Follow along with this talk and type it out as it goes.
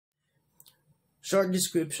Short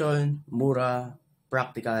description, mura,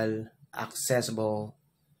 practical, accessible,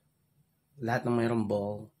 lahat ng mayroong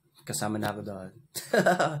ball, kasama na ako doon.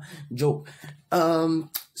 Joke.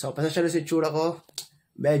 So, pasensya na si tsura ko.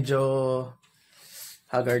 Medyo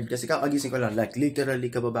haggard kasi kakagising ko lang. Like,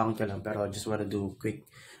 literally, kababangon ko lang. Pero I just wanna do a quick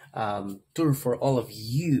tour for all of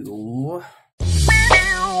you.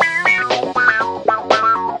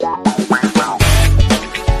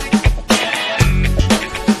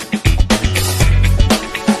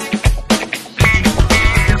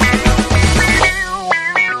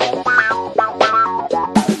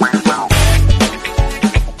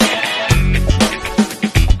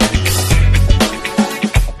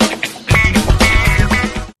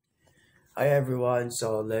 Hi everyone,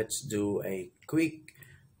 so let's do a quick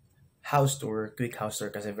house tour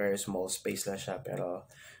kasi very small space lang siya pero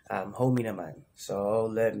homey naman. So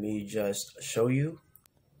let me just show you.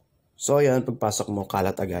 So yan, pagpasok mo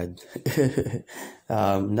kalat agad.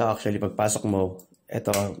 No, actually pagpasok mo, ito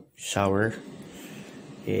shower.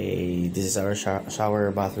 This is our shower,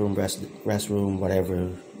 bathroom, restroom, whatever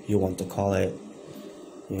you want to call it.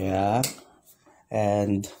 Yeah.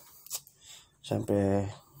 And syempre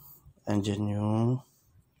andyan yung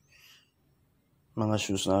mga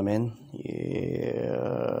shoes namin.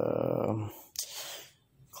 Yeah.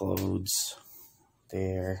 Clothes.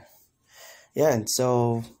 There. Yeah, and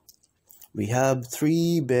so we have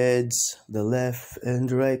 3 beds, the left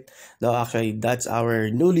and right. No, actually, that's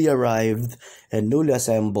our newly arrived and newly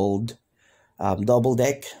assembled double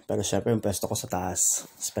deck. Pero syempre, yung pwesto ko sa taas.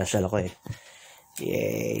 Special ako eh.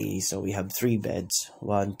 Yay! So we have 3 beds.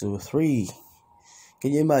 1, 2, 3.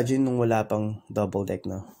 Can you imagine nung wala pang double deck,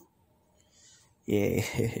 no? Yeah.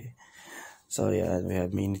 So yeah, we have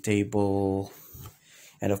mini table.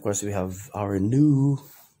 And of course, we have our new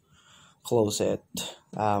closet,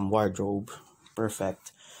 wardrobe. Perfect.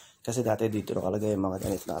 Kasi dati dito nakalagay yung mga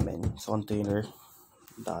ganit namin. So container.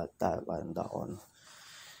 That one.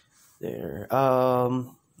 There.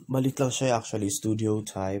 Malit lang siya actually, studio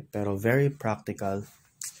type. Pero very practical.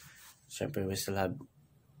 Siyempre, we still have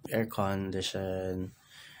air condition,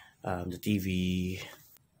 the TV.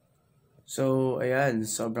 So, ayan,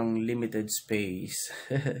 sobrang limited space.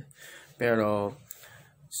 Pero,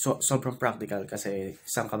 sobrang practical kasi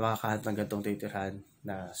saan ka makakahanap ng gantong titirhan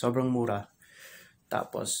na sobrang mura.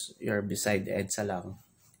 Tapos, you're beside EDSA lang.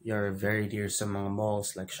 You're very near sa mga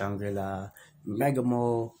malls like Shangri-La, Mega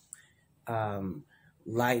Mall,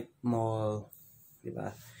 Light Mall,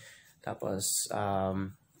 diba? Tapos,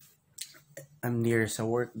 I'm near sa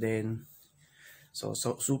work din. So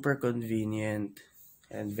super convenient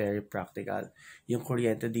and very practical. Yung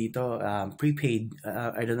kuryente dito, prepaid.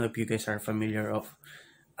 I don't know if you guys are familiar of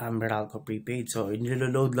Meralco prepaid. So,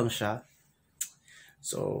 niloload lang siya.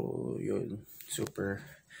 So, yun. Super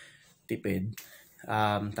tipid.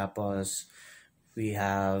 Tapos, we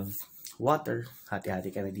have water.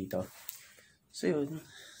 Hati-hati kami dito. So, yun.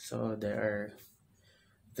 So, there are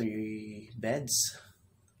 3 beds.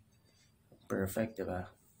 Perfect,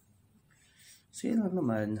 diba? So, yun lang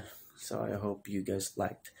naman. So, I hope you guys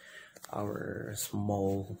liked our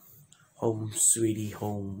small home, sweetie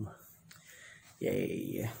home.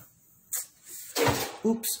 Yay!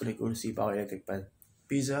 Oops! Ulit pa ako electric pan.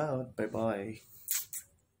 Peace out! Bye-bye!